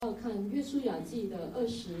约书亚记的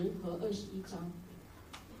20和21章。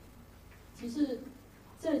其实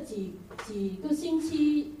这几个星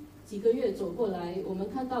期、几个月走过来，我们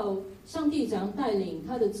看到上帝将带领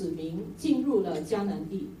他的子民进入了迦南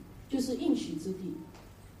地，就是应许之地。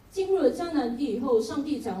进入了迦南地以后，上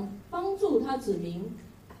帝将帮助他子民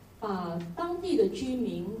把当地的居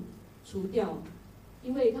民除掉，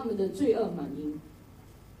因为他们的罪恶满盈。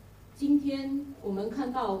今天我们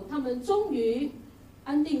看到他们终于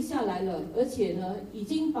安定下来了，而且呢，已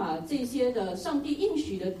经把这些的上帝应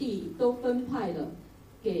许的地都分派了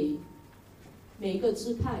给每一个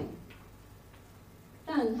支派。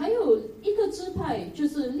但还有一个支派，就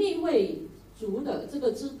是利未族的这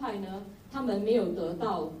个支派呢，他们没有得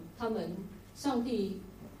到他们上帝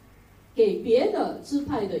给别的支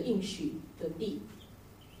派的应许的地，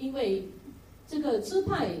因为这个支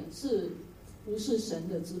派不是神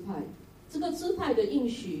的支派，这个支派的应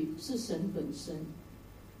许是神本身。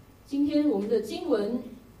今天我们的经文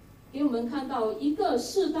给我们看到一个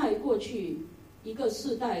世代过去，一个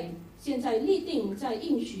世代现在立定在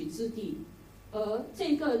应许之地，而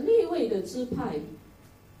这个利未的支派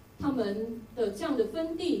他们的这样的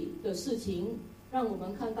分地的事情，让我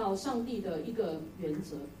们看到上帝的一个原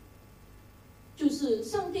则，就是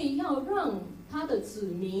上帝要让他的子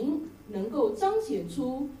民能够彰显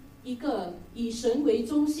出一个以神为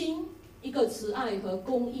中心、一个慈爱和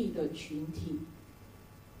公义的群体。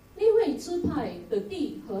利未支派的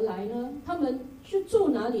地何来呢？他们去住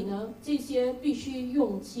哪里呢？这些必须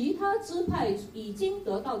用其他支派已经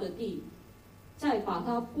得到的地，再把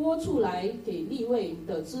它拨出来给利未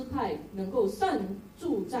的支派，能够散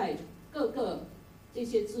住在各个这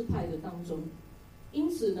些支派的当中。因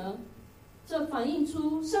此呢，这反映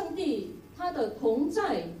出上帝他的同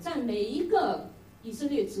在在每一个以色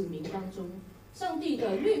列子民当中，上帝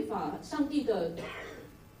的律法、上帝的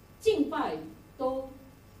敬拜都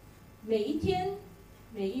每一天、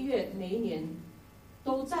每一月、每一年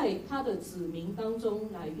都在他的子民当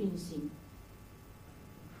中来运行。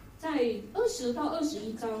在20到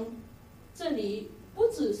21章，这里不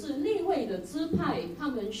只是利未的支派，他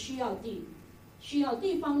们需要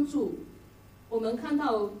地方住，我们看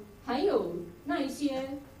到还有那一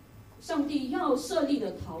些上帝要设立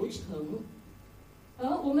的逃城。而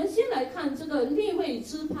我们先来看这个利未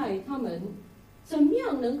支派，他们怎么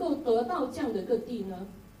样能够得到这样的一个地呢？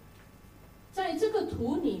在这个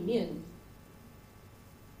图里面，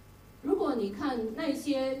如果你看那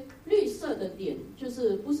些绿色的点，就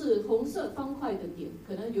是不是红色方块的点，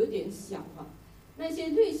可能有点小吧。那些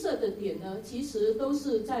绿色的点呢，其实都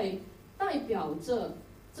是在代表着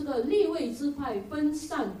这个利未支派分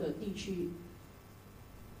散的地区。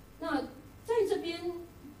那在这边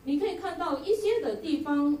你可以看到一些的地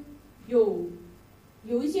方有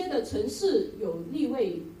一些的城市有利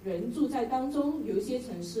未人住在当中，有一些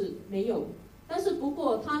城市没有，但是不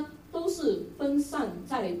过它都是分散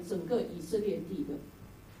在整个以色列地的。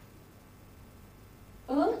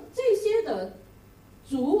而这些的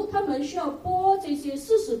族，他们需要拨这些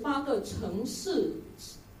48个城市、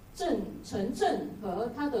城镇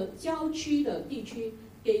和它的郊区的地区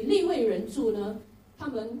给利未人住呢，他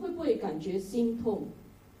们会不会感觉心痛？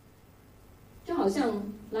就好像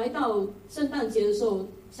来到圣诞节的时候，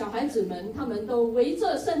小孩子们他们都围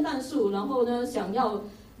着圣诞树，然后呢想要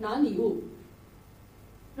拿礼物，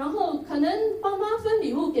然后可能爸妈分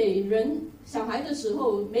礼物给小孩的时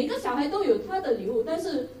候，每个小孩都有他的礼物，但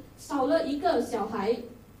是少了一个小孩，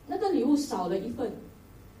那个礼物少了一份，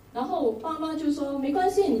然后爸妈就说没关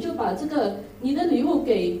系，你就把你的礼物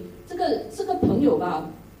给这个朋友吧，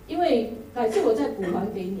因为改次我再补还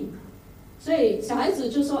给你。所以小孩子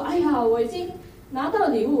就说：“哎呀，我已经拿到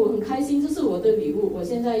礼物，很开心，这是我的礼物，我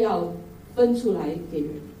现在要分出来给人。”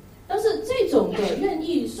但是这种的愿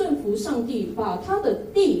意顺服上帝，把他的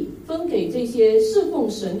地分给这些侍奉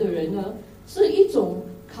神的人呢，是一种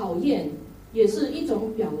考验，也是一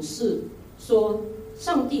种表示，说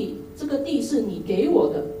上帝这个地是你给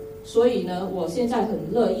我的，所以呢，我现在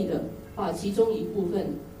很乐意的把其中一部分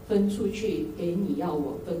分出去给你要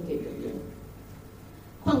我分给的人。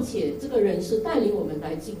况且这个人是带领我们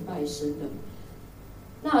来敬拜神的。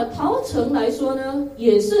那逃城来说呢，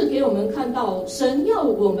也是给我们看到神要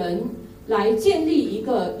我们来建立一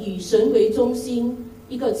个以神为中心、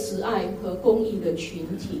一个慈爱和公义的群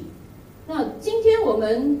体。那今天我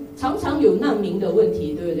们常常有难民的问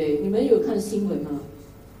题，对不对？你们有看新闻吗？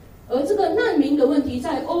而这个难民的问题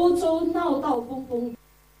在欧洲闹到风风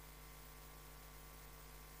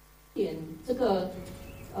点，这个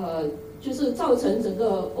就是造成整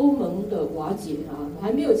个欧盟的瓦解啊，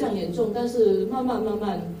还没有这样严重，但是慢慢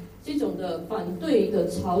这种的反对的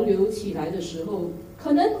潮流起来的时候，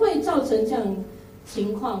可能会造成这样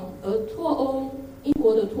情况，而英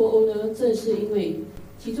国的脱欧呢，正是因为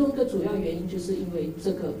其中一个主要原因，就是因为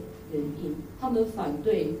这个原因，他们反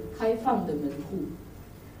对开放的门户。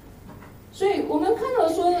所以我们看到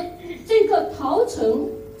说，这个逃城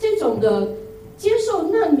这种的接受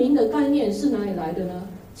难民的概念是哪里来的呢？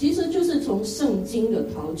其实就是从圣经的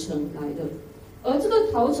逃城来的。而这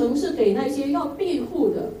个逃城是给那些要庇护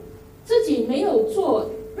的，自己没有做，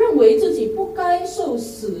认为自己不该受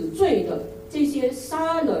死罪的这些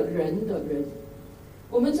杀了人的人。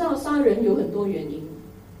我们知道杀人有很多原因，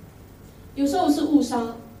有时候是误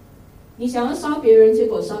杀，你想要杀别人，结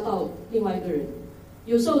果杀到另外一个人；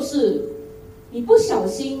有时候是你不小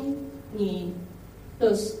心，你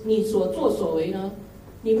所作所为呢，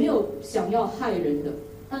你没有想要害人的，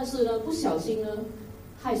但是呢，不小心呢，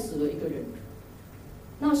害死了一个人。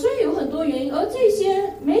那所以有很多原因，而这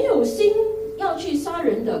些没有心要去杀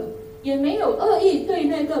人的，也没有恶意对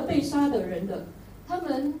那个被杀的人的，他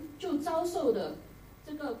们就遭受的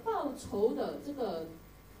这个报仇的这个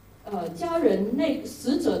家人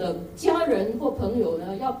死者的家人或朋友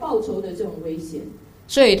呢，要报仇的这种危险，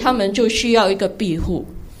所以他们就需要一个庇护。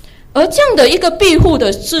而这样的一个庇护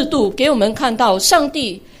的制度，给我们看到上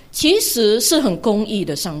帝其实是很公义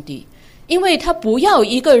的上帝，因为他不要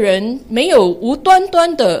一个人没有无端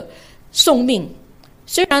端的送命。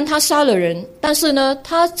虽然他杀了人，但是呢，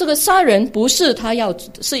他这个杀人不是他要，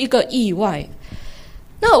是一个意外。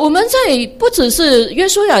那我们在不只是约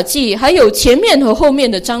书亚记，还有前面和后面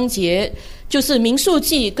的章节，就是民数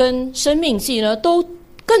记跟生命记呢，都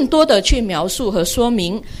更多的去描述和说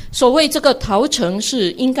明所谓这个逃城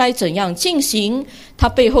是应该怎样进行，它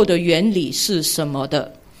背后的原理是什么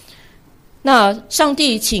的。那上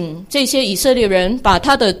帝请这些以色列人把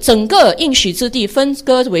他的整个应许之地分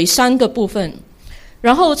割为3个部分，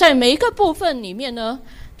然后在每一个部分里面呢，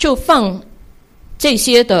就放这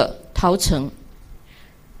些的逃城。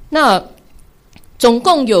那总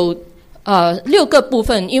共有6个部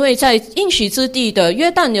分，因为在应许之地的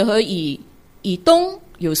约旦河以东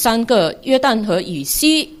有3个，约旦河以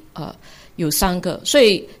西有3个，所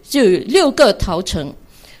以就有6个逃城。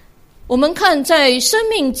我们看在生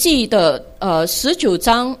命记的19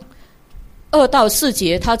章2到4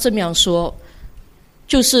节，他这么样说，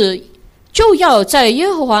就要在耶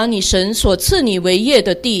和华你神所赐你为业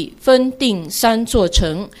的地分定3座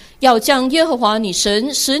城，要将耶和华你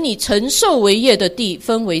神使你承受为业的地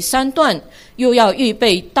分为3段，又要预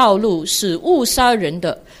备道路，使误杀人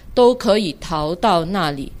的都可以逃到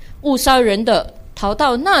那里，误杀人的逃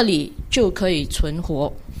到那里就可以存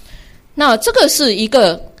活。那这个是一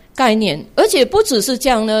个概念，而且不只是这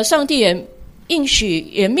样呢，上帝也应许，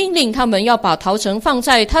也命令他们要把逃城放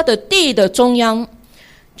在他的地的中央，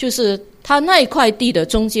就是他那一块地的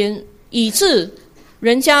中间，以致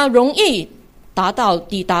人家容易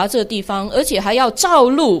抵达这个地方，而且还要造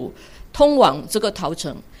路通往这个逃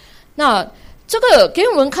城。那这个给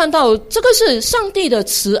我们看到，这个是上帝的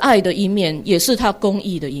慈爱的一面，也是他公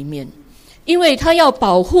义的一面，因为他要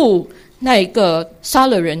保护那个杀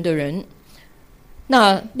了人的人。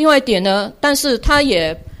那另外一点呢，但是他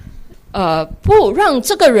也不让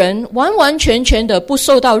这个人完完全全的不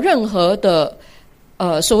受到任何的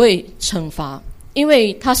所谓惩罚，因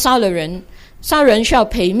为他杀了人，杀人需要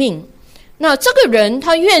赔命。那这个人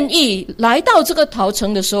他愿意来到这个逃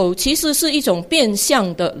城的时候，其实是一种变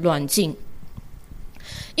相的软禁，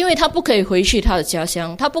因为他不可以回去他的家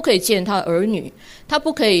乡，他不可以见他儿女，他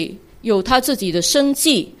不可以有他自己的生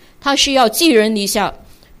计，他需要寄人篱下。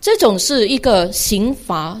这种是一个刑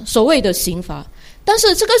罚，所谓的刑罚。但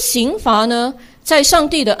是这个刑罚呢，在上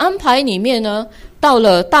帝的安排里面呢，到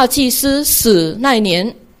了大祭司死那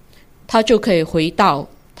年，他就可以回到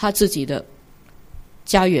他自己的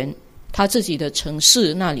家园，他自己的城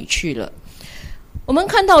市那里去了。我们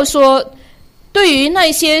看到说，对于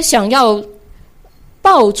那些想要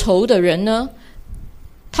报仇的人呢，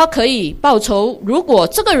他可以报仇。如果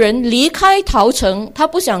这个人离开逃城，他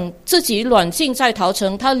不想自己软禁在逃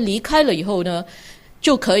城，他离开了以后呢，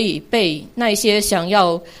就可以被那些想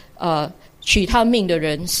要取他命的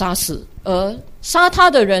人杀死，而杀他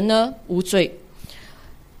的人呢无罪。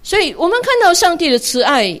所以我们看到上帝的慈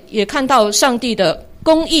爱，也看到上帝的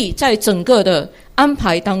公义在整个的安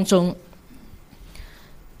排当中。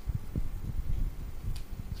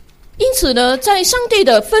因此呢，在上帝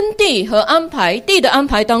的分地和地的安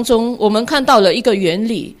排当中，我们看到了一个原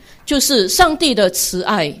理，就是上帝的慈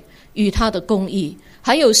爱与他的公义，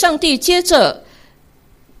还有上帝接着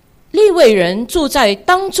利未人住在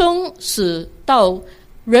当中，使到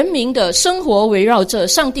人民的生活围绕着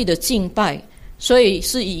上帝的敬拜，所以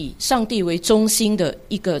是以上帝为中心的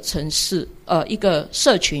一个城市，一个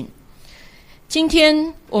社群。今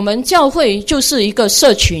天我们教会就是一个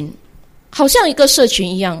社群，好像一个社群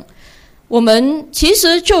一样，我们其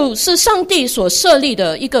实就是上帝所设立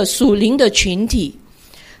的一个属灵的群体。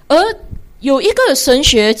而有一个神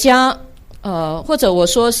学家，或者我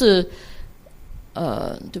说是，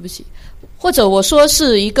对不起，或者我说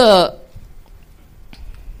是一个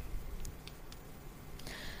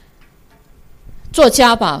作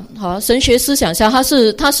家吧，好，神学思想家，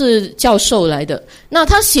他是教授来的。那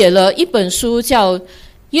他写了一本书叫《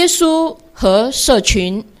耶稣和社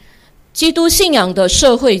群：基督信仰的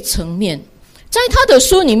社会层面》。在他的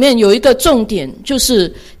书里面有一个重点，就是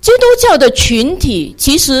基督教的群体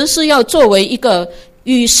其实是要作为一个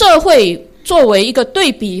与社会作为一个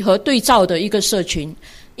对比和对照的一个社群，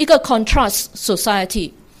一个 contrast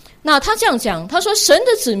society。那他这样讲，他说神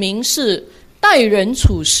的子民是待人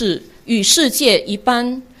处事与世界一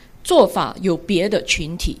般做法有别的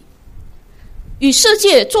群体，与世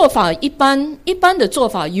界做法一般的做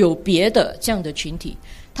法有别的这样的群体，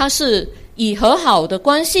它是以和好的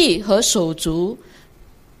关系和手足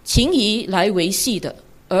情谊来维系的，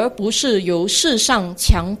而不是由世上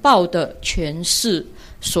强暴的权势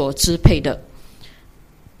所支配的。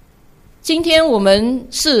今天我们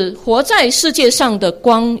是活在世界上的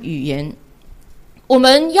光与盐，我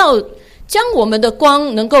们要将我们的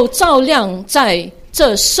光能够照亮在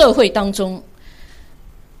这社会当中。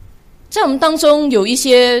在我们当中有一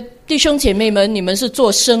些弟兄姐妹们，你们是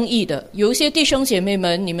做生意的；有一些弟兄姐妹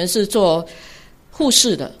们，你们是做护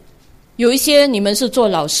士的；有一些你们是做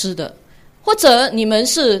老师的，或者你们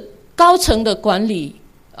是高层的管理，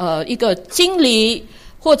一个经理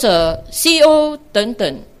或者 CEO 等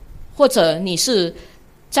等，或者你是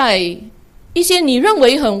在一些你认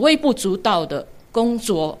为很微不足道的工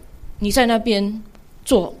作，你在那边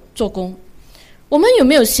做工。我们有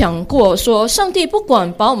没有想过说，上帝不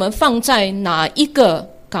管把我们放在哪一个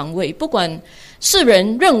岗位，不管世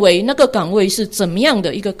人认为那个岗位是怎么样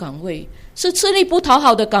的一个岗位，是吃力不讨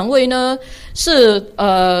好的岗位呢，是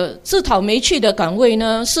自讨没趣的岗位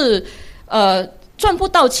呢，是赚不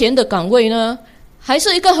到钱的岗位呢，还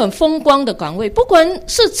是一个很风光的岗位，不管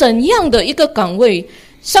是怎样的一个岗位，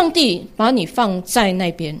上帝把你放在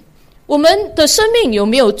那边，我们的生命有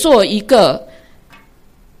没有做一个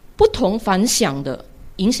不同凡响的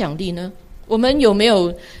影响力呢？我们有没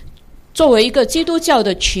有作为一个基督教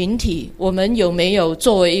的群体，我们有没有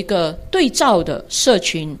作为一个对照的社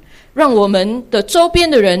群，让我们的周边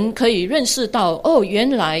的人可以认识到，原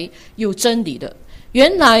来有真理的，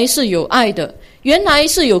原来是有爱的，原来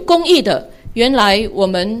是有公义的，原来我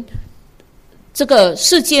们这个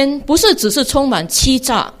世间不是只是充满欺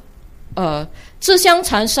诈，自相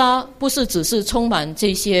残杀，不是只是充满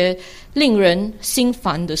这些令人心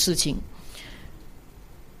烦的事情。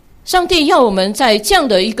上帝要我们在这样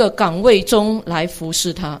的一个岗位中来服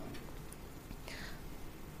侍他。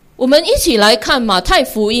我们一起来看马太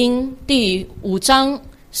福音第5章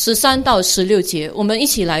13到16节，我们一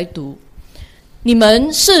起来读。你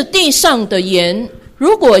们是地上的盐，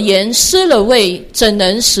如果盐失了味，怎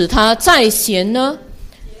能使它再咸呢？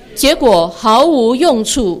结果毫无用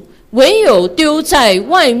处，唯有丢在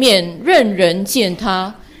外面，任人践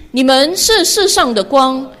踏。你们是世上的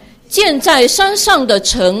光，建在山上的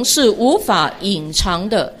城是无法隐藏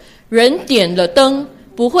的。人点了灯，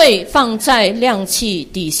不会放在亮器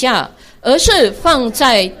底下，而是放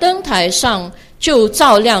在灯台上，就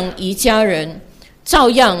照亮一家人。照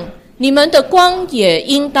样，你们的光也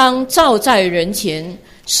应当照在人前，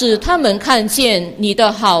使他们看见你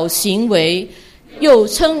的好行为，又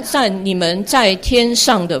称赞你们在天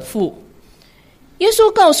上的父。耶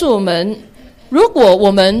稣告诉我们，如果我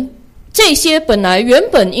们这些原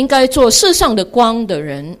本应该做世上的光的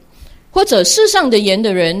人，或者世上的盐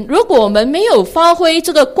的人，如果我们没有发挥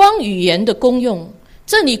这个光与盐的功用，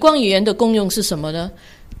这里光与盐的功用是什么呢？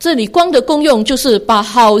这里光的功用就是把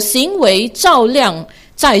好行为照亮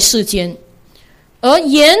在世间。而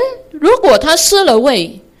盐如果它失了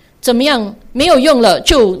味，怎么样？没有用了，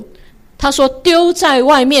就他说丢在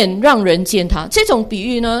外面让人践踏。这种比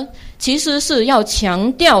喻呢，其实是要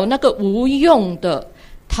强调那个无用的、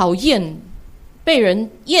讨厌、被人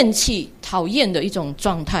厌弃、讨厌的一种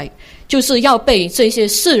状态，就是要被这些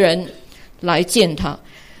世人来践踏。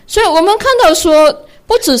所以我们看到说，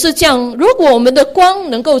不只是这样，如果我们的光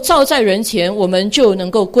能够照在人前，我们就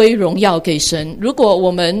能够归荣耀给神。如果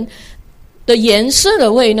我们的盐失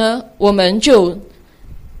了味呢，我们就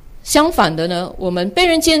相反的呢，我们被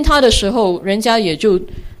人践踏的时候，人家也就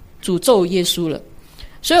诅咒耶稣了。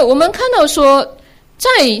所以我们看到说，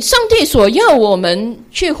在上帝所要我们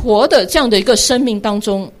去活的这样的一个生命当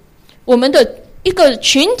中，我们的一个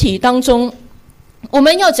群体当中，我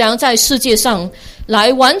们要怎样在世界上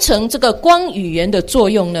来完成这个光语言的作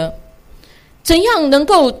用呢？怎样能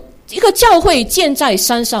够一个教会建在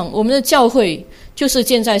山上？我们的教会就是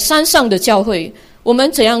建在山上的教会，我们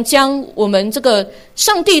怎样将我们这个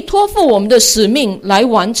上帝托付我们的使命来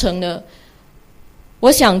完成呢？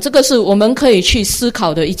我想这个是我们可以去思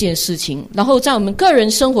考的一件事情。然后在我们个人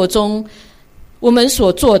生活中，我们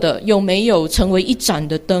所做的有没有成为一盏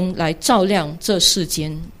的灯来照亮这世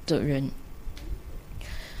间的人？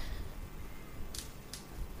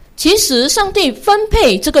其实上帝分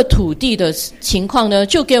配这个土地的情况呢，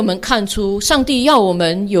就给我们看出上帝要我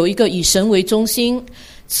们有一个以神为中心、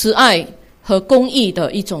慈爱和公义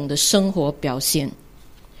的一种的生活表现。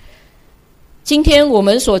今天我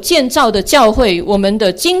们所建造的教会，我们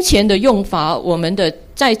的金钱的用法，我们的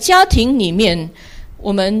在家庭里面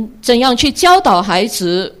我们怎样去教导孩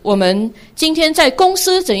子，我们今天在公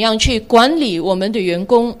司怎样去管理我们的员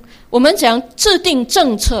工，我们怎样制定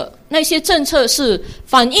政策，那些政策是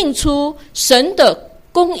反映出神的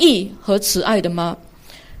公义和慈爱的吗？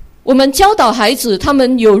我们教导孩子，他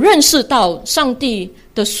们有认识到上帝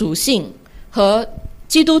的属性和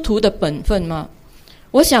基督徒的本分吗？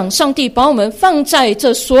我想上帝把我们放在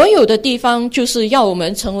这所有的地方，就是要我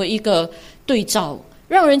们成为一个对照，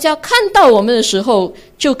让人家看到我们的时候，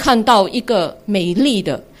就看到一个美丽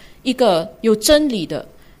的，一个有真理的，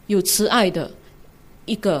有慈爱的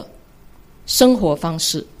一个生活方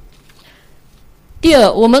式。第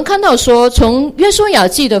二，我们看到说，从约书亚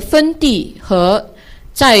记的分地和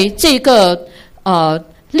在这个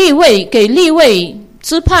立位给立位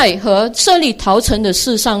支派和设立逃城的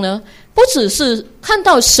事上呢，不只是看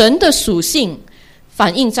到神的属性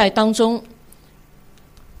反映在当中，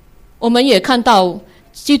我们也看到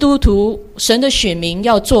基督徒神的选民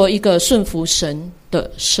要做一个顺服神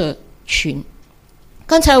的社群。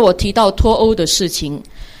刚才我提到脱欧的事情，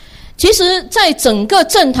其实在整个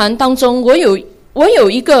政坛当中，我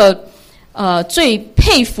有一个最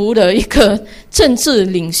佩服的一个政治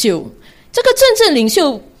领袖。这个政治领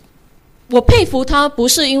袖我佩服他，不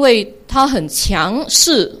是因为他很强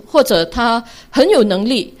势或者他很有能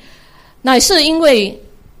力，乃是因为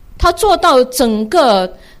他做到整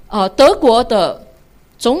个德国的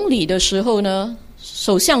总理的时候呢，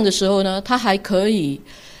首相的时候呢，他还可以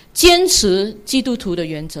坚持基督徒的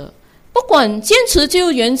原则。不管坚持基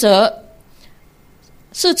督原则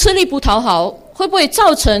是吃力不讨好，会不会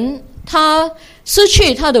造成他失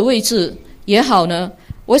去他的位置也好呢，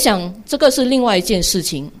我想这个是另外一件事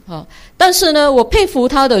情啊。但是呢，我佩服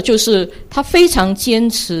他的就是他非常坚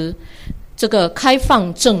持这个开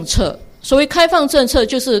放政策。所谓开放政策，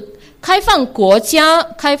就是开放国家、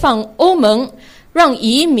开放欧盟，让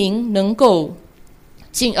移民能够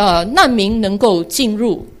难民能够进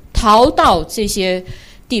入，逃到这些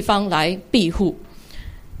地方来庇护。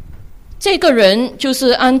这个人就是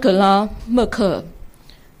安格拉默克尔。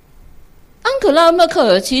安格拉默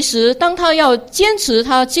克尔其实当他要坚持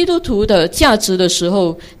他基督徒的价值的时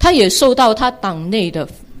候，他也受到他党内的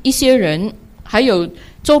一些人还有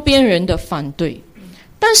周边人的反对，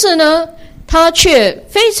但是呢，他却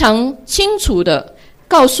非常清楚地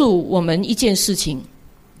告诉我们一件事情。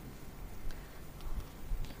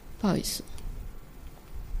不好意思，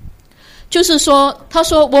就是说，他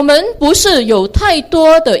说我们不是有太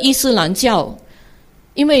多的伊斯兰教，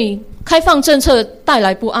因为开放政策带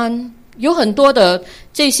来不安，有很多的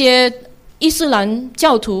这些伊斯兰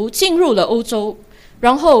教徒进入了欧洲，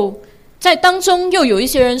然后在当中又有一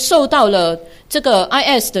些人受到了这个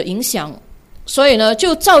IS 的影响，所以呢，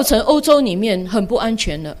就造成欧洲里面很不安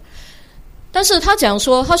全了。但是他讲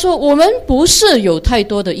说，他说我们不是有太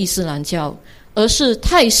多的伊斯兰教，而是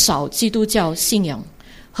太少基督教信仰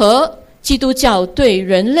和基督教对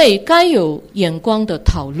人类该有眼光的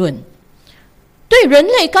讨论。对人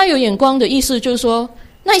类该有眼光的意思就是说，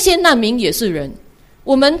那些难民也是人，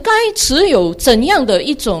我们该持有怎样的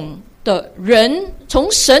一种的人，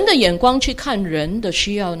从神的眼光去看人的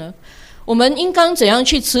需要呢？我们应当怎样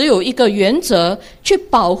去持有一个原则，去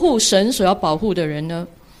保护神所要保护的人呢？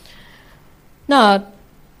那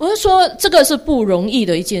我就说这个是不容易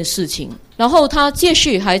的一件事情。然后他继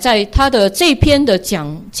续还在他的这篇的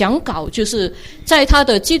讲稿，就是在他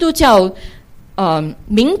的基督教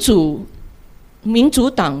民主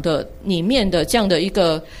党的里面的这样的一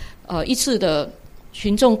个一次的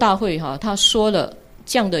群众大会哈，他说了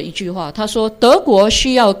这样的一句话，他说德国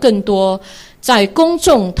需要更多在公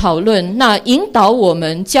众讨论那引导我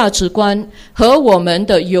们价值观和我们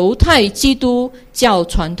的犹太基督教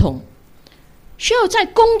传统，需要在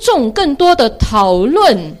公众更多的讨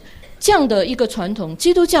论这样的一个传统，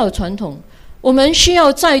基督教的传统，我们需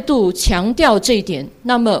要再度强调这一点，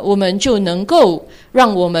那么我们就能够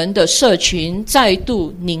让我们的社群再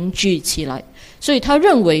度凝聚起来。所以他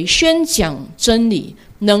认为宣讲真理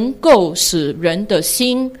能够使人的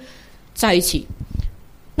心在一起。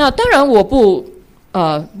那当然我不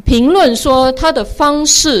评论说他的方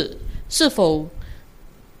式是否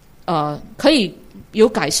可以有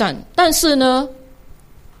改善，但是呢，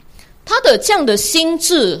他的这样的心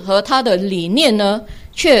智和他的理念呢，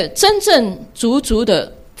却真正足足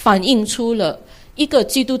的反映出了一个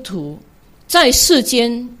基督徒在世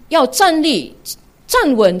间要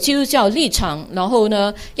站稳基督教立场，然后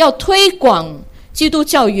呢，要推广基督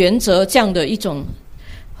教原则这样的一种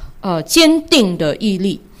坚定的毅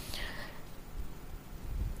力。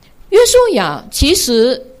约书亚其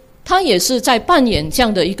实他也是在扮演这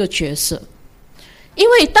样的一个角色，因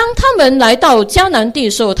为当他们来到迦南地的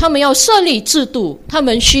时候，他们要设立制度，他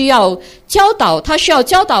们需要教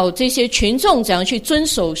导这些群众怎样去遵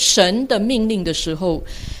守神的命令的时候，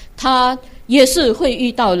他也是会遇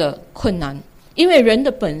到了困难，因为人的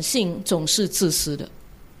本性总是自私的。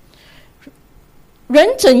人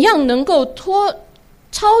怎样能够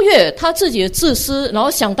超越他自己的自私，然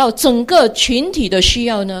后想到整个群体的需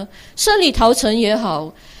要呢？设立逃城也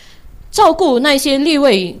好，照顾那些利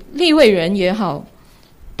未人也好，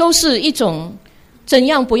都是一种怎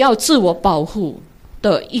样不要自我保护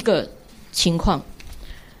的一个情况。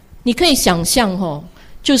你可以想象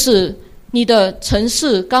就是你的城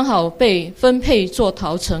市刚好被分配做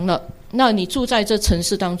逃城了，那你住在这城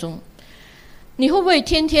市当中，你会不会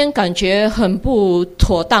天天感觉很不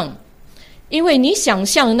妥当？因为你想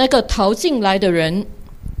象那个逃进来的人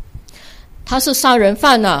他是杀人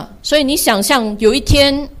犯啊，所以你想象有一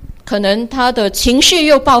天可能他的情绪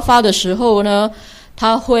又爆发的时候呢，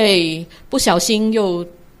他会不小心又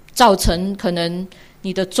造成可能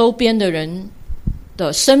你的周边的人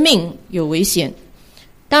的生命有危险。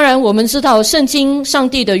当然我们知道圣经上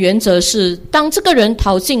帝的原则是，当这个人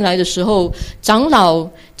逃进来的时候，长老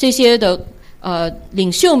这些的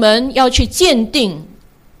领袖们要去鉴定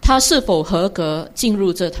他是否合格进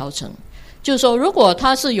入这逃城。就是说如果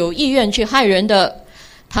他是有意愿去害人的，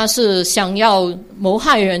他是想要谋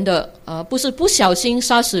害人的，不是不小心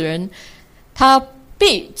杀死人，他们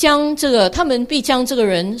必将这个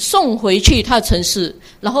人送回去他的城市，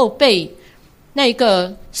然后被那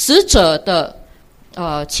个死者的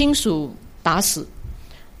亲属打死。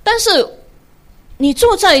但是你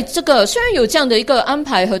坐在这个，虽然有这样的一个安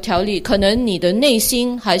排和条例，可能你的内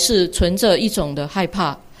心还是存着一种的害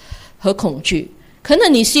怕和恐惧，可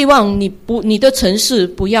能你希望你的城市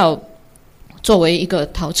不要作为一个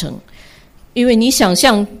逃城，因为你想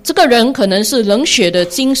象这个人可能是冷血的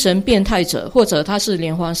精神变态者，或者他是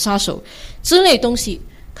连环杀手之类东西。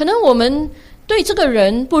可能我们对这个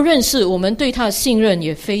人不认识，我们对他的信任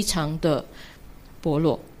也非常的薄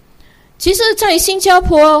弱。其实在新加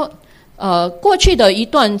坡过去的一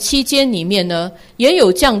段期间里面呢，也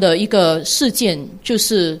有这样的一个事件，就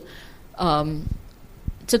是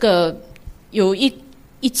这个有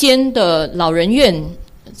一间的老人院，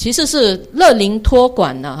其实是乐龄托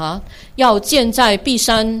管要建在碧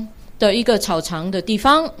山的一个草场的地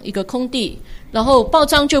方，一个空地。然后报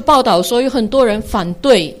章就报道说有很多人反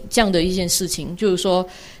对这样的一件事情，就是说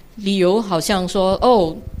理由好像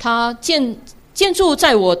说他建筑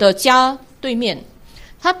在我的家对面，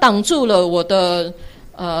他挡住了我的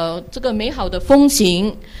这个美好的风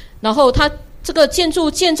景，然后他这个建筑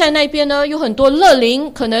建在那边呢，有很多乐龄，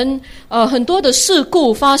可能很多的事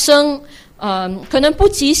故发生，可能不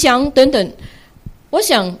吉祥等等。我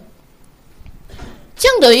想这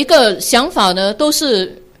样的一个想法呢，都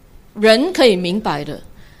是人可以明白的。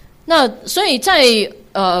那所以在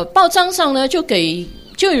报章上呢，就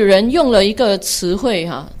有人用了一个词汇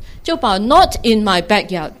就把 not in my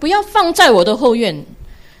backyard 不要放在我的后院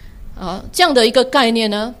这样的一个概念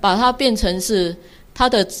呢，把它变成是它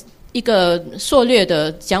的一个缩略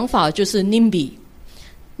的讲法，就是 NIMBY，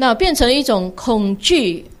 那变成一种恐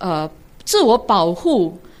惧自我保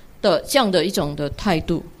护的这样的一种的态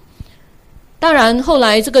度。当然后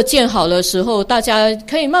来这个建好的时候，大家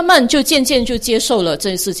可以慢慢就渐渐就接受了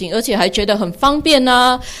这件事情，而且还觉得很方便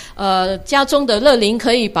家中的乐龄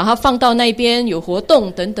可以把它放到那边有活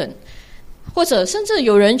动等等，或者甚至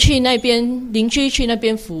有人去那边邻居去那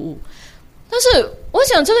边服务。但是我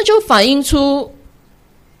想这个就反映出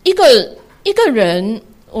一个人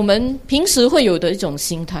我们平时会有的一种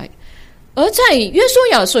心态。而在约书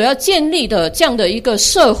亚所要建立的这样的一个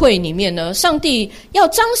社会里面呢，上帝要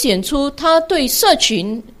彰显出他对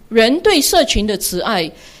人对社群的慈爱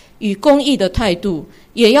与公义的态度，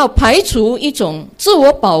也要排除一种自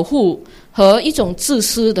我保护和一种自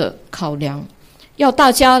私的考量。要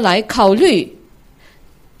大家来考虑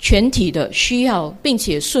全体的需要，并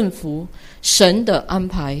且顺服神的安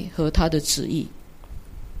排和他的旨意。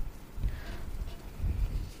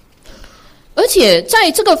而且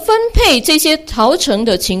在这个分配这些逃城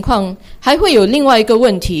的情况，还会有另外一个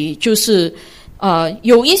问题，就是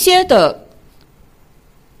有一些的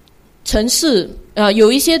城市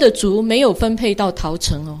有一些的族没有分配到逃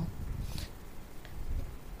城哦。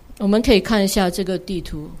我们可以看一下这个地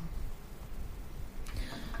图。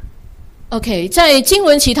OK， 在经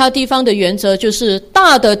文其他地方的原则就是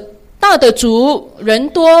大的族，人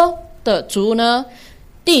多的族呢，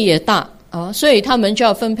地也大所以他们就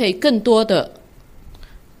要分配更多的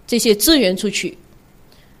这些资源出去。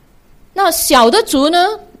那小的族呢，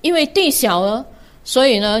因为地小了，所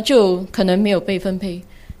以呢就可能没有被分配。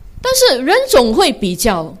但是人总会比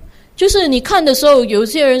较，就是你看的时候，有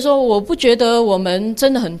些人说我不觉得我们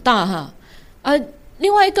真的很大哈，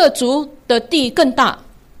另外一个族的地更大，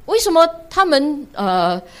为什么他们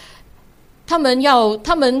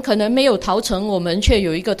可能没有逃城，我们却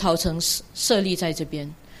有一个逃城设立在这边？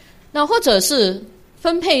那或者是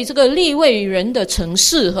分配这个利未人的城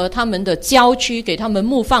市和他们的郊区，给他们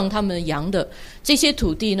牧放他们羊的这些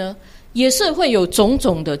土地呢，也是会有种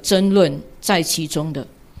种的争论在其中的。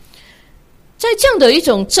在这样的一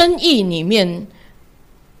种争议里面，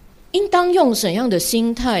应当用怎样的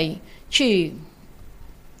心态去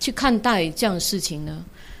看待这样的事情呢？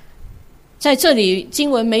在这里经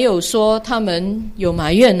文没有说他们有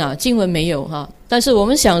埋怨经文没有但是我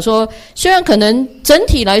们想说，虽然可能整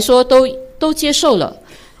体来说都接受了，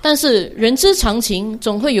但是人之常情，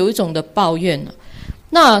总会有一种的抱怨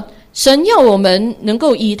那神要我们能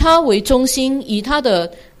够以他为中心，以他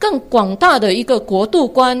的更广大的一个国度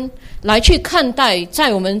观来去看待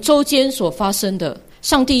在我们周间所发生的，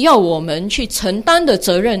上帝要我们去承担的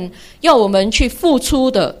责任，要我们去付出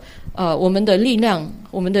的我们的力量，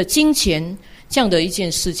我们的金钱，这样的一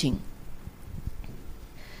件事情。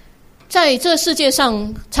在这世界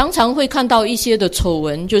上常常会看到一些的丑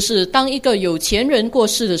闻，就是当一个有钱人过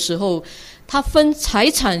世的时候，他分财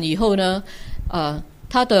产以后呢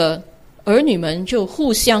他的儿女们就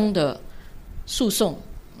互相的诉讼，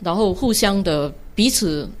然后互相的彼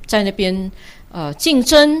此在那边竞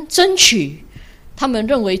争争取他们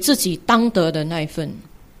认为自己当得的那一份。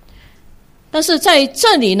但是在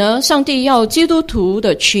这里呢，上帝要基督徒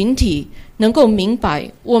的群体能够明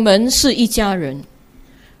白，我们是一家人，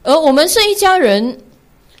而我们是一家人，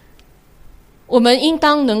我们应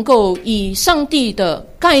当能够以上帝的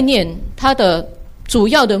概念，他的主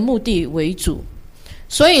要的目的为主。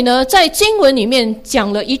所以呢，在经文里面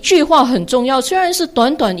讲了一句话很重要，虽然是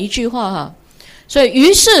短短一句话所以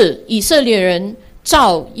于是以色列人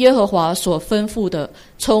照耶和华所吩咐的，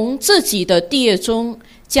从自己的地业中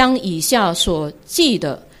将以下所记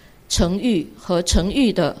的成育和成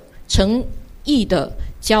义的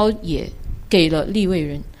交也给了利未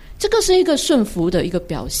人。这个是一个顺服的一个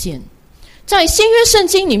表现。在新约圣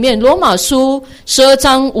经里面，罗马书12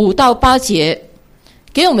章5到8节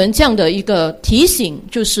给我们这样的一个提醒，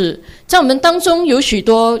就是在我们当中有许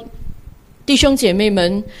多弟兄姐妹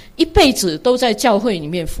们一辈子都在教会里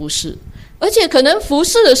面服侍，而且可能服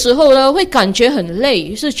侍的时候呢，会感觉很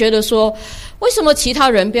累，是觉得说为什么其他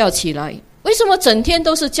人不要起来，为什么整天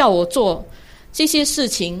都是叫我做这些事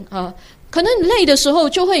情可能累的时候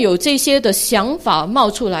就会有这些的想法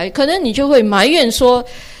冒出来，可能你就会埋怨说，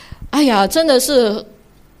哎呀，真的是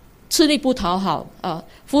吃力不讨好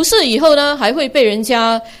服侍以后呢，还会被人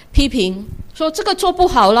家批评说这个做不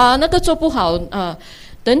好啦，那个做不好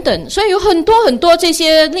等等。所以有很多很多这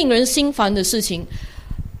些令人心烦的事情。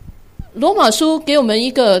罗马书给我们一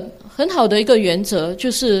个很好的一个原则，就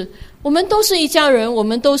是我们都是一家人，我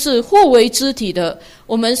们都是互为肢体的，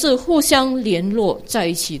我们是互相联络在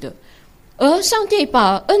一起的。而上帝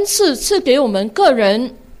把恩赐赐给我们个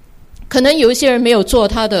人，可能有一些人没有做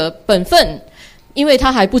他的本分，因为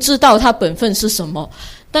他还不知道他本分是什么。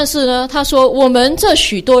但是呢，他说我们这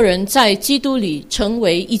许多人在基督里成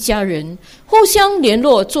为一家人，互相联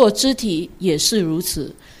络做肢体也是如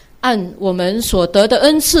此。按我们所得的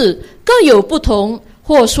恩赐各有不同，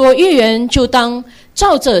或说预言就当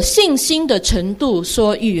照着信心的程度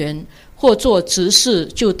说预言，或做执事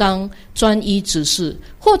就当专一执事，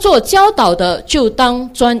或做教导的就当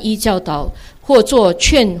专一教导，或做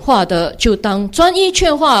劝化的就当专一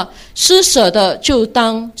劝化，施舍的就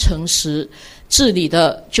当诚实，治理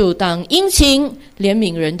的就当殷勤，怜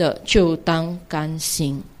悯人的就当甘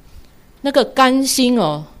心。那个甘心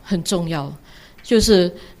很重要，就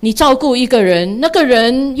是你照顾一个人，那个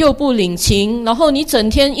人又不领情，然后你整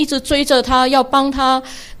天一直追着他要帮他，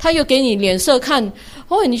他又给你脸色看，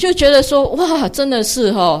你就觉得说哇，真的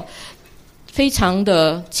是非常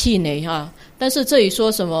的气馁啊。但是这里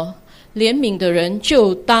说什么？怜悯的人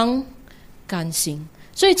就当甘心。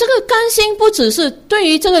所以这个甘心不只是对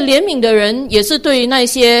于这个怜悯的人，也是对于那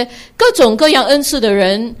些各种各样恩赐的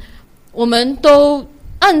人，我们都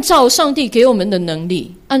按照上帝给我们的能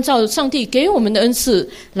力，按照上帝给我们的恩赐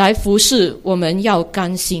来服侍，我们要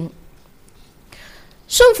甘心。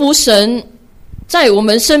顺服神在我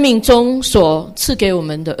们生命中所赐给我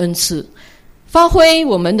们的恩赐，发挥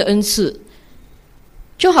我们的恩赐，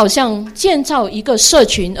就好像建造一个社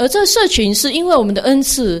群，而这社群是因为我们的恩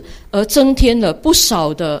赐而增添了不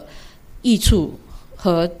少的益处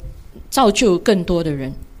和造就更多的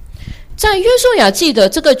人。在约书亚记的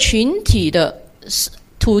这个群体的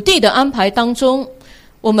土地的安排当中，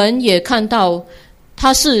我们也看到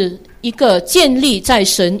它是一个建立在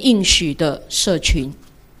神应许的社群。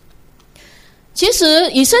其实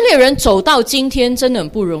以色列人走到今天真的很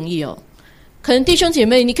不容易哦。可能弟兄姐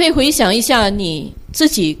妹，你可以回想一下你自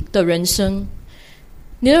己的人生，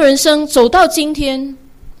你的人生走到今天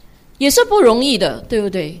也是不容易的，对不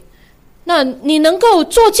对？那你能够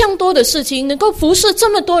做这样多的事情，能够服侍这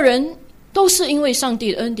么多人，都是因为上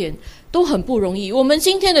帝的恩典，都很不容易。我们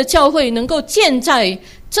今天的教会能够建在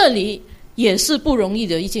这里也是不容易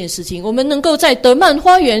的一件事情，我们能够在德曼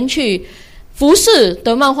花园去服侍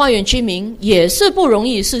德曼花园居民也是不容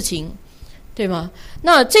易的事情，对吗？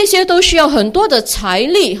那这些都需要很多的财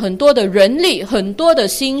力，很多的人力，很多的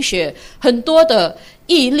心血，很多的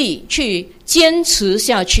毅力去坚持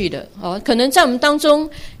下去的。可能在我们当中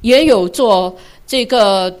也有做这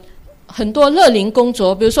个很多乐龄工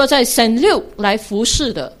作，比如说在St. Luke来服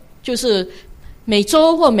侍的，就是每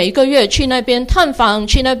周或每个月去那边探访，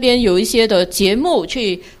去那边有一些的节目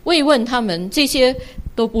去慰问他们，这些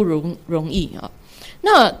都不容易啊。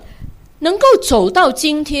那能够走到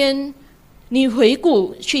今天，你回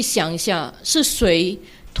顾去想一下，是谁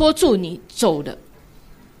拖住你走的？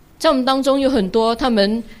在我们当中有很多，他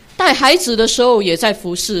们带孩子的时候也在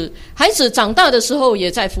服侍，孩子长大的时候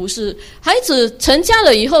也在服侍，孩子成家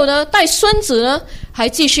了以后呢，带孙子呢还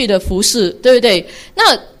继续的服侍，对不对？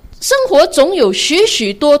那生活总有许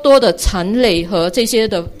许多多的残累和这些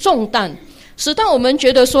的重担，使到我们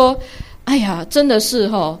觉得说，哎呀，真的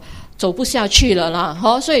是走不下去了啦，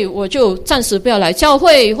所以我就暂时不要来教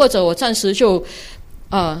会，或者我暂时就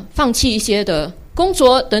放弃一些的工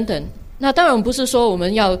作等等。那当然不是说我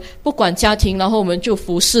们要不管家庭，然后我们就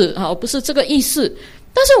服侍不是这个意思。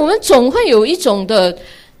但是我们总会有一种的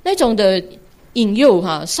那种的引诱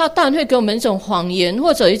撒旦会给我们一种谎言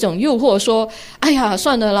或者一种诱惑，说哎呀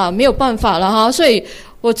算了啦，没有办法了所以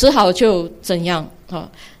我只好就怎样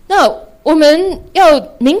那我们要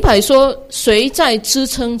明白说，谁在支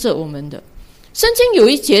撑着我们的？圣经有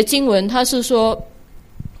一节经文，它是说，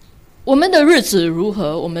我们的日子如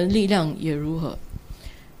何，我们力量也如何。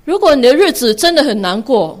如果你的日子真的很难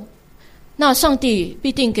过，那上帝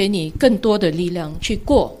必定给你更多的力量去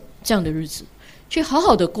过这样的日子，去好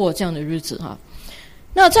好的过这样的日子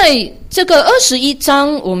那在这个21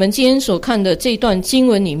章，我们今天所看的这段经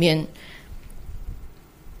文里面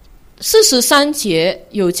，43节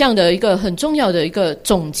有这样的一个很重要的一个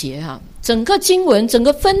总结整个经文，整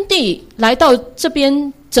个分地来到这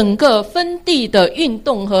边，整个分地的运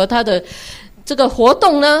动和它的这个活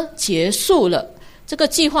动呢结束了，这个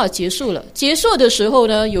计划结束了。结束的时候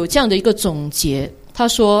呢，有这样的一个总结，他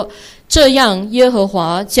说：这样耶和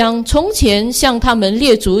华将从前向他们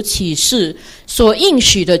列祖起誓所应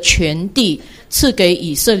许的全地赐给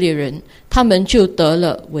以色列人，他们就得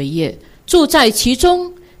了为业，住在其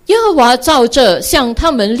中。耶和华照着向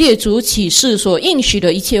他们列祖起誓所应许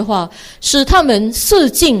的一切话，使他们四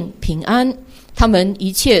境平安，他们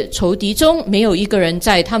一切仇敌中没有一个人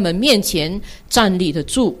在他们面前站立得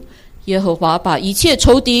住。耶和华把一切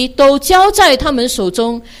仇敌都交在他们手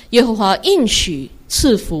中，耶和华应许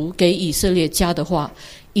赐福给以色列家的话，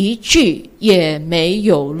一句也没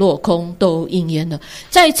有落空，都应验了。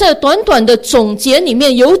在这短短的总结里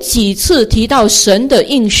面，有几次提到神的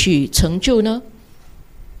应许成就呢？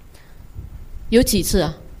有几次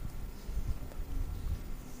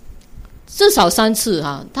至少3次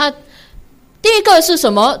他第一个是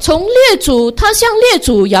什么？从列祖，他向列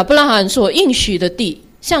祖亚伯拉罕所应许的地，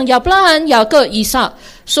向亚伯拉罕、雅各、以撒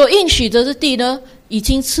所应许的地呢，已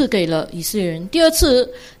经赐给了以色列人。第二次，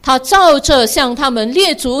他照着向他们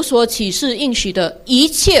列祖所起誓应许的一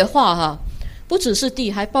切话不只是地，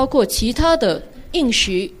还包括其他的应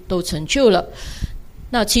许都成就了。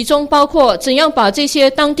那其中包括怎样把这些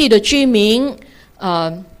当地的居民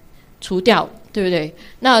除掉，对不对？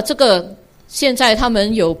那这个现在他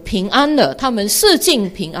们有平安了，他们四境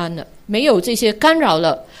平安了，没有这些干扰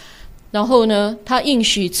了。然后呢，他应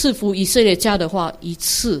许赐福以色列家的话，一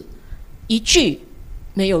次一句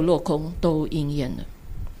没有落空，都应验了。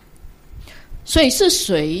所以是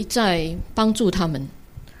谁在帮助他们？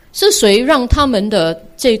是谁让他们的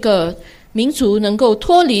这个民族能够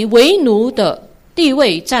脱离为奴的地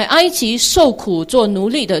位，在埃及受苦做奴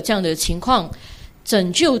隶的这样的情况，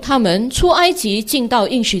拯救他们出埃及进到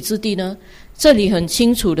应许之地呢？这里很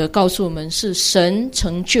清楚的告诉我们，是神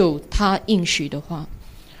成就他应许的话。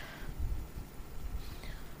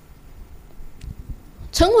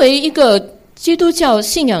成为一个基督教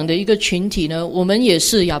信仰的一个群体呢，我们也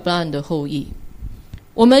是亚伯拉罕的后裔，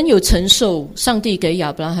我们有承受上帝给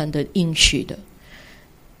亚伯拉罕的应许的。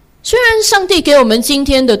虽然上帝给我们今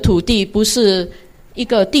天的土地不是一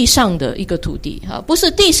个地上的一个土地，不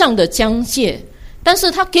是地上的疆界，但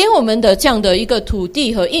是他给我们的这样的一个土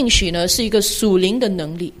地和应许呢，是一个属灵的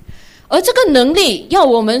能力，而这个能力要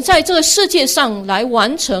我们在这个世界上来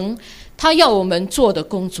完成他要我们做的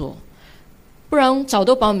工作，不然早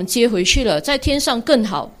都把我们接回去了，在天上更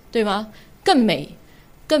好，对吗？更美，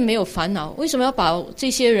更没有烦恼。为什么要把这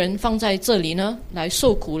些人放在这里呢？来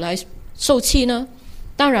受苦，来受气呢？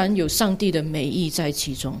当然有上帝的美意在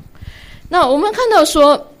其中。那我们看到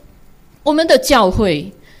说，我们的教会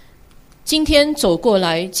今天走过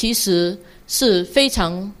来，其实是非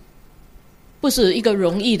常不是一个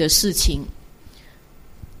容易的事情。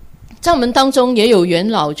在我们当中也有元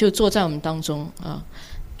老就坐在我们当中啊，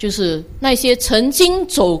就是那些曾经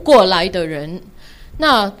走过来的人。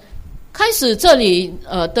那开始这里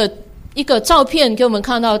的一个照片给我们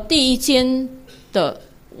看到，第一间的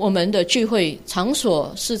我们的聚会场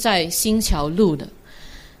所是在新桥路的。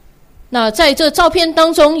那在这照片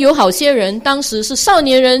当中有好些人当时是少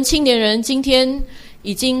年人青年人，今天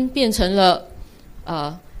已经变成了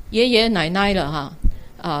爷爷奶奶了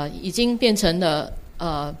已经变成了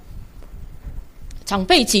长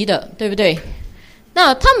辈级的，对不对？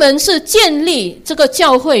那他们是建立这个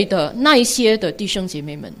教会的那一些的弟兄姐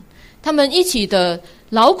妹们，他们一起的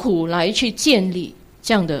劳苦来去建立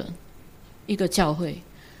这样的一个教会。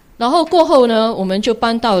然后过后呢，我们就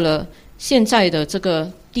搬到了现在的这个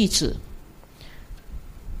地址。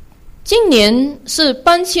今年是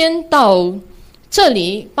搬迁到这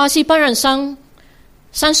里，巴西巴让山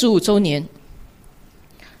35周年。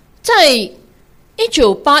在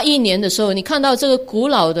1981年的时候，你看到这个古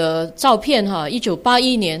老的照片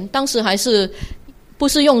1981年，当时还是不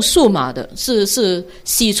是用数码的，是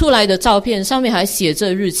洗出来的照片，上面还写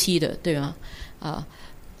着日期的，对吗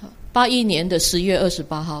？81年的10月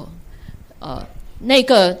28号，那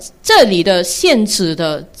个这里的现址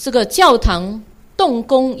的这个教堂动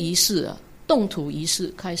工仪式动土仪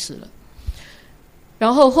式开始了，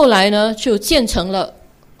然后后来呢就建成了，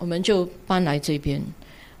我们就搬来这边。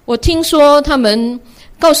我听说他们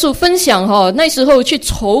告诉分享那时候去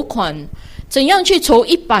筹款，怎样去筹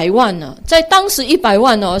100万呢？在当时100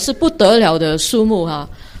万是不得了的数目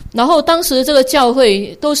然后当时这个教会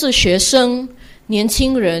都是学生年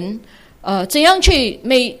轻人，怎样去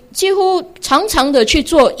几乎常常的去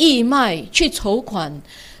做义卖去筹款，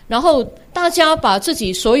然后大家把自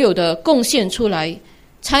己所有的贡献出来，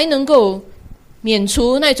才能够免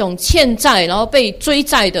除那种欠债然后被追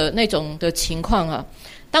债的那种的情况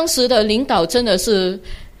当时的领导真的是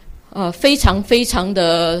非常非常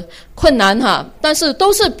的困难但是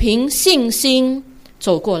都是凭信心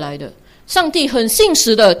走过来的。上帝很信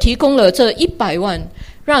实的提供了这100万，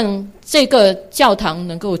让这个教堂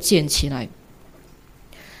能够建起来。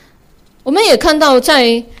我们也看到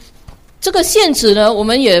在这个现址呢，我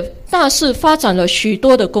们也大肆发展了许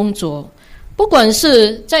多的工作，不管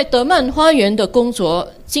是在德曼花园的工作，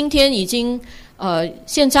今天已经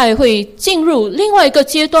现在会进入另外一个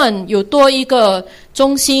阶段，有多一个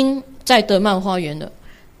中心在德曼花园的，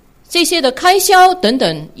这些的开销等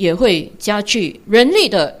等也会加剧，人力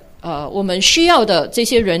的我们需要的这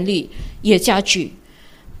些人力也加剧。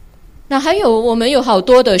那还有我们有好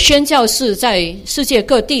多的宣教士在世界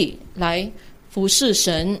各地来服侍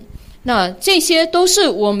神，那这些都是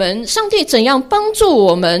我们上帝怎样帮助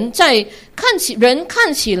我们在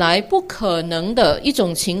看起来不可能的一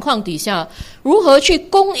种情况底下，如何去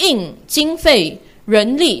供应经费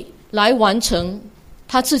人力来完成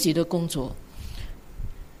他自己的工作。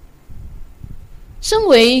身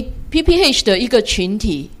为 PPH 的一个群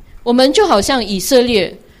体，我们就好像以色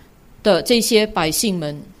列的这些百姓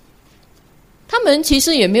们，他们其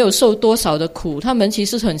实也没有受多少的苦，他们其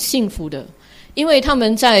实很幸福的，因为他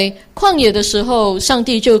们在旷野的时候，上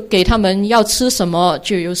帝就给他们要吃什么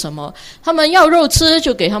就有什么，他们要肉吃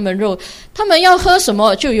就给他们肉，他们要喝什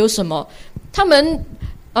么就有什么。他们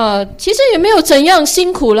其实也没有怎样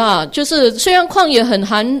辛苦啦，就是虽然旷野很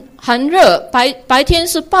寒热，白天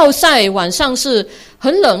是暴晒，晚上是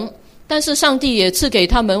很冷，但是上帝也赐给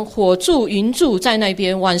他们火柱云柱在那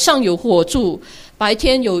边，晚上有火柱，白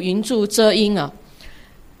天有云柱遮阴啊。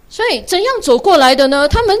所以怎样走过来的呢？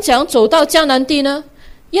他们怎样走到迦南地呢？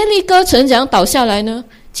耶利哥城怎样倒下来呢？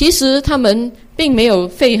其实他们并没有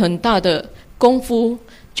费很大的功夫，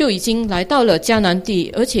就已经来到了迦南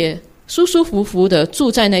地，而且舒舒服服的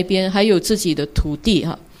住在那边，还有自己的土地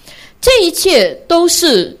哈。这一切都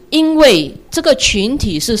是因为这个群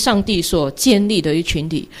体是上帝所建立的一群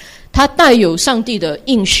体，它带有上帝的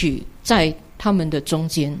应许在他们的中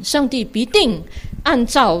间，上帝必定按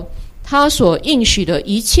照他所应许的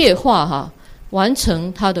一切话完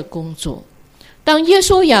成他的工作。当耶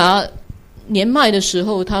稣亚年迈的时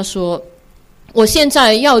候，他说：我现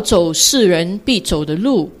在要走世人必走的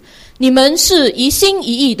路，你们是一心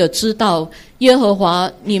一意的知道耶和华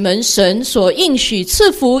你们神所应许赐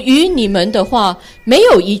福于你们的话，没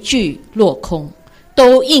有一句落空，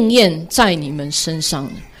都应验在你们身上。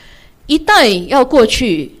一代要过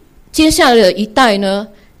去，接下来的一代呢，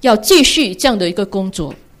要继续这样的一个工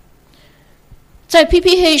作。在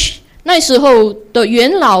PPH 那时候的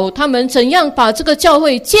元老，他们怎样把这个教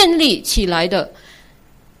会建立起来的？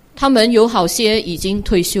他们有好些已经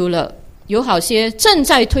退休了，有好些正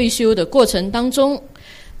在退休的过程当中，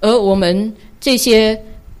而我们这些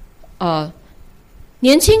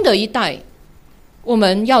年轻的一代，我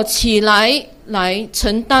们要起来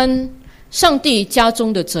承担上帝家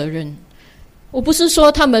中的责任。我不是说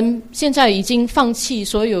他们现在已经放弃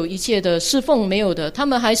所有一切的侍奉，没有的，他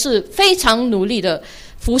们还是非常努力的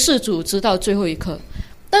服侍主直到最后一刻。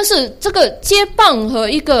但是这个接棒和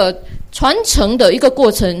一个传承的一个过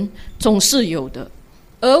程总是有的，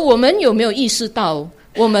而我们有没有意识到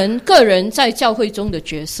我们个人在教会中的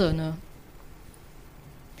角色呢？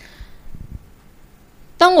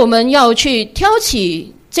当我们要去挑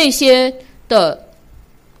起这些的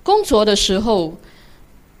工作的时候，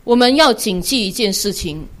我们要谨记一件事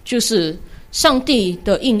情，就是上帝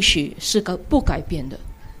的应许是个不改变的。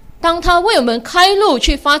当他为我们开路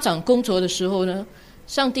去发展工作的时候呢，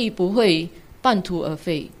上帝不会半途而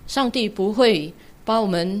废，上帝不会把我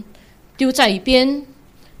们丢在一边，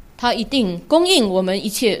他一定供应我们一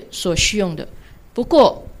切所需用的。不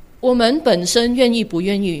过我们本身愿意不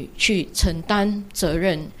愿意去承担责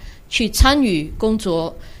任，去参与工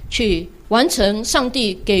作，去完成上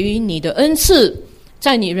帝给予你的恩赐，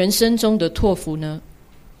在你人生中的托付呢？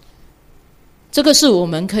这个是我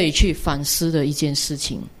们可以去反思的一件事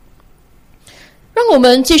情。让我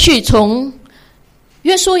们继续从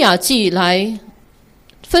约书亚记来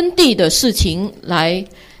分地的事情来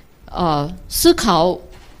思考，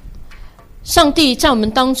上帝在我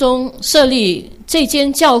们当中设立这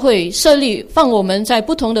间教会，设立放我们在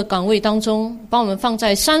不同的岗位当中，把我们放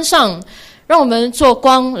在山上，让我们做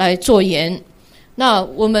光来做盐。那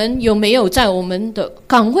我们有没有在我们的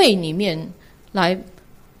岗位里面来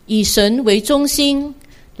以神为中心，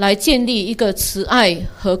来建立一个慈爱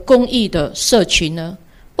和公义的社群呢？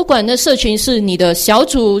不管那社群是你的小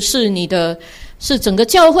组，是整个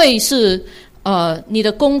教会，是你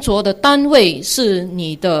的工作的单位，是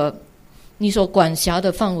你所管辖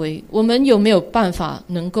的范围，我们有没有办法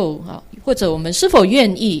能够或者我们是否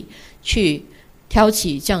愿意去挑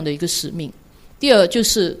起这样的一个使命？第二就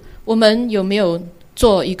是我们有没有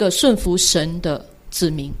做一个顺服神的子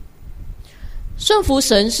民？顺服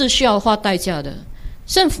神是需要花代价的，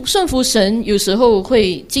顺服神有时候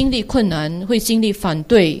会经历困难，会经历反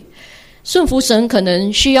对，顺服神可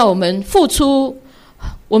能需要我们付出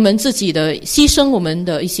我们自己的牺牲，我们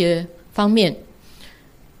的一些方面。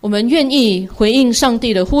我们愿意回应上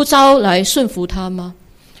帝的呼召来顺服他吗？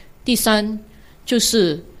第三就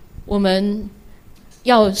是我们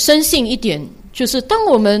要深信一点，就是当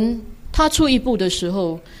我们踏出一步的时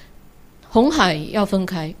候，红海要分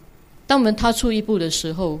开。当我们踏出一步的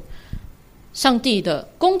时候，上帝的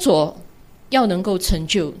工作要能够成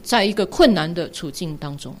就，在一个困难的处境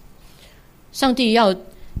当中，上帝要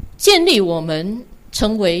建立我们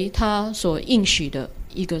成为他所应许的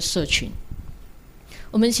一个社群。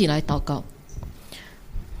我们一起来祷告。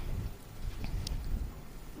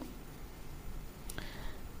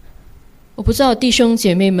我不知道弟兄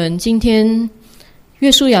姐妹们，今天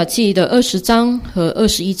约书亚记的20章和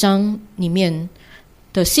21章里面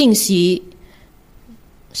的信息，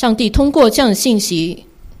上帝通过这样的信息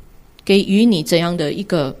给予你怎样的一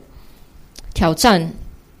个挑战，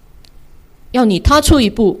要你踏出一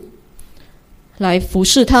步来服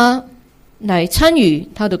侍他，来参与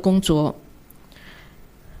他的工作。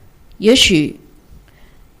也许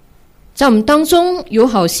在我们当中有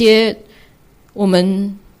好些我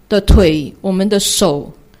们的腿，我们的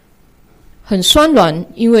手很酸软，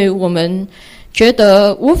因为我们觉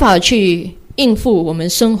得无法去应付我们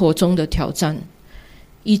生活中的挑战，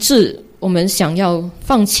以致我们想要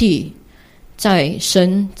放弃在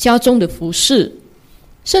神家中的服事，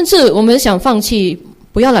甚至我们想放弃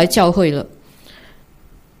不要来教会了。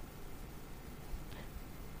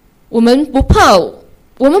我们不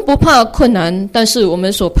怕困难，但是我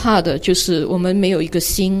们所怕的就是我们没有一个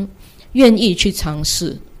心愿意去尝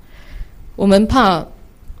试。我们怕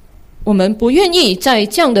我们不愿意在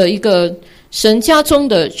这样的一个神家中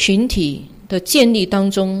的群体的建立当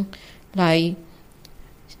中来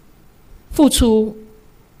付出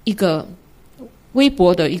一个微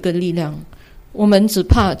薄的一个力量。我们只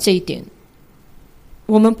怕这一点，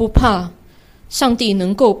我们不怕上帝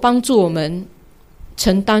能够帮助我们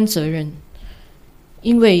承担责任，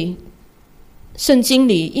因为圣经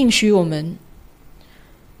里应许我们，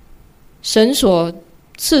神所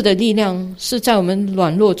赐的力量是在我们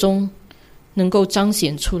软弱中能够彰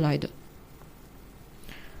显出来的。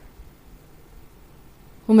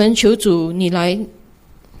我们求主你来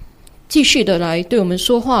继续的来对我们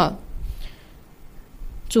说话。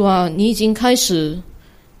主啊，你已经开始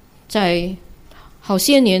在好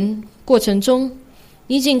些年过程中，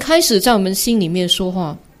你已经开始在我们心里面说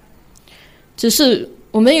话，只是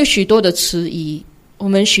我们有许多的迟疑，我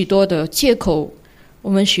们许多的借口，我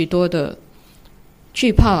们许多的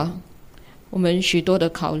惧怕，我们许多的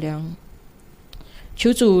考量。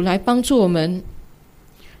求主来帮助我们，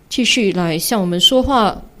继续来向我们说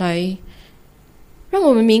话，来让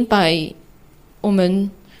我们明白我们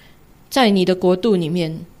在你的国度里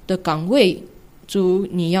面的岗位，主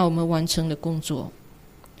你要我们完成的工作。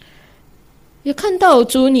也看到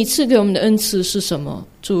主你赐给我们的恩赐是什么，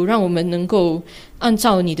主让我们能够按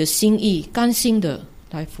照你的心意甘心的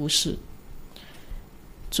来服侍。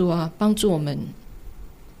主啊，帮助我们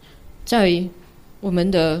在我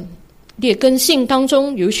们的劣根性当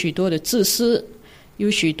中有许多的自私，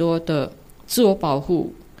有许多的自我保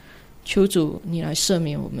护，求主你来赦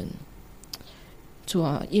免我们。主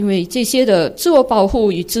啊，因为这些的自我保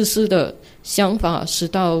护与自私的想法，使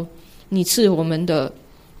到你赐我们的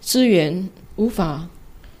资源无法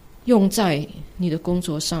用在你的工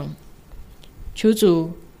作上。求主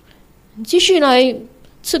继续来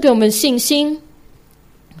赐给我们信心，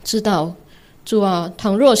知道主啊，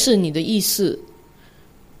倘若是你的意思，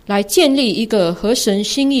来建立一个合神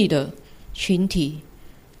心意的群体，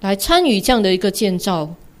来参与这样的一个建造，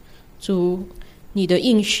主你的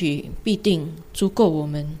应许必定足够我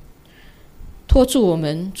们，托住我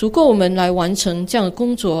们，足够我们来完成这样的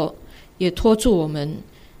工作，也托住我们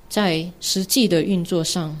在实际的运作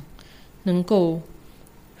上能够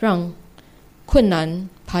让困难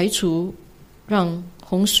排除，让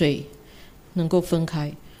洪水能够分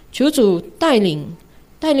开。求主带领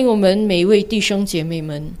我们每一位弟兄姐妹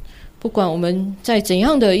们，不管我们在怎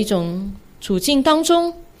样的一种处境当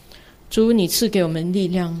中，主你赐给我们力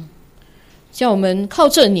量，叫我们靠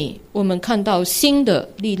着你，我们看到新的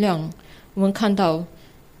力量，我们看到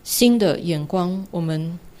新的眼光，我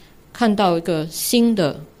们看到一个新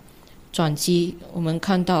的转机，我们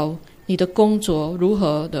看到你的工作如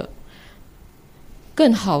何的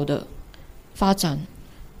更好的发展。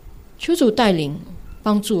求主带领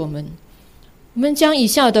帮助我们。我们将以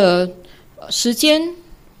下的时间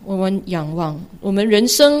我们仰望，我们人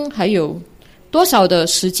生还有多少的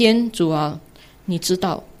时间，主啊你知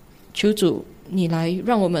道，求主你来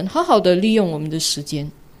让我们好好的利用我们的时间。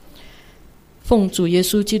奉主耶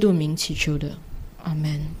稣基督名祈求的，阿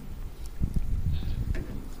们。